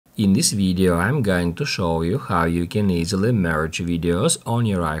In this video, I'm going to show you how you can easily merge videos on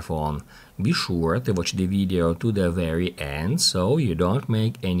your iPhone. Be sure to watch the video to the very end so you don't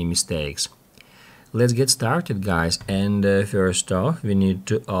make any mistakes. Let's get started, guys, and first off we need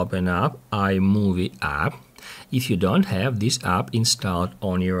to open up iMovie app. If you don't have this app installed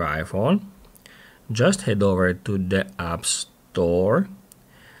on your iPhone, just head over to the App Store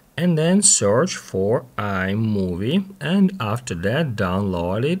and then search for iMovie, and after that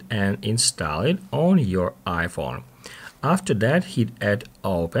download it and install it on your iPhone. After that, hit Add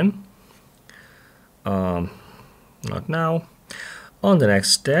Open. Not now. On the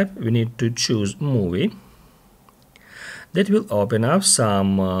next step, we need to choose Movie. That will open up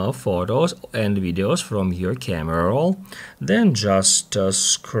some photos and videos from your camera roll. Then just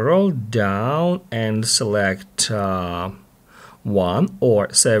scroll down and select one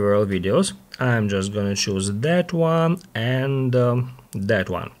or several videos. I'm just gonna choose that one and that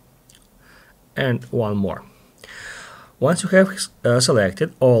one and one more. Once you have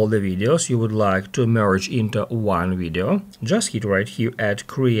selected all the videos you would like to merge into one video, just hit right here at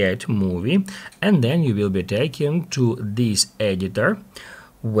Create Movie, and then you will be taken to this editor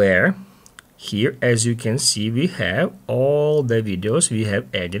where here, as you can see, we have all the videos we have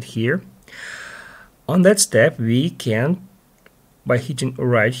added here. On that step, we can, by hitting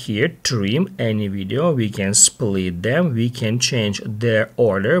right here, trim any video. We can split them, we can change their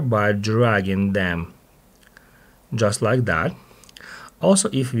order by dragging them just like that. Also,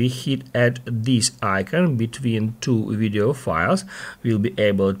 if we hit add this icon between two video files, we'll be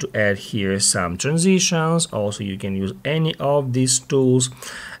able to add here some transitions. Also, you can use any of these tools,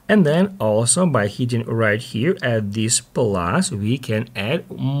 and then also by hitting right here at this plus, we can add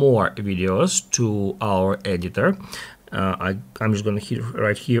more videos to our editor. I'm just going to hit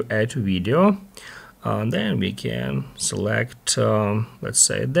right here at video, and then we can select let's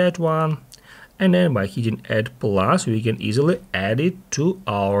say that one, and then by hitting add plus we can easily add it to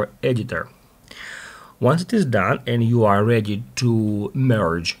our editor. Once it is done and you are ready to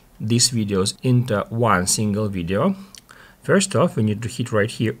merge these videos into one single video, first off we need to hit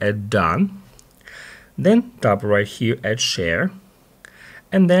right here at done, then tap right here at share,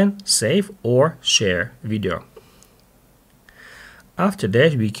 and then save or share video. After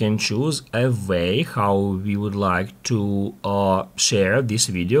that, we can choose a way how we would like to share this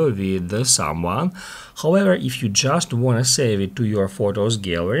video with someone. However, if you just want to save it to your photos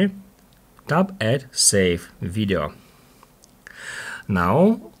gallery, tap at Save Video.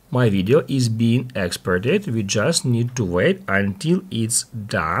 Now, my video is being exported. We just need to wait until it's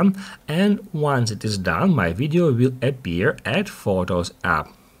done, and once it is done, my video will appear at Photos app.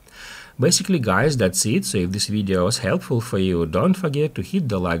 Basically, guys, that's it. So if this video was helpful for you, don't forget to hit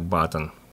the like button.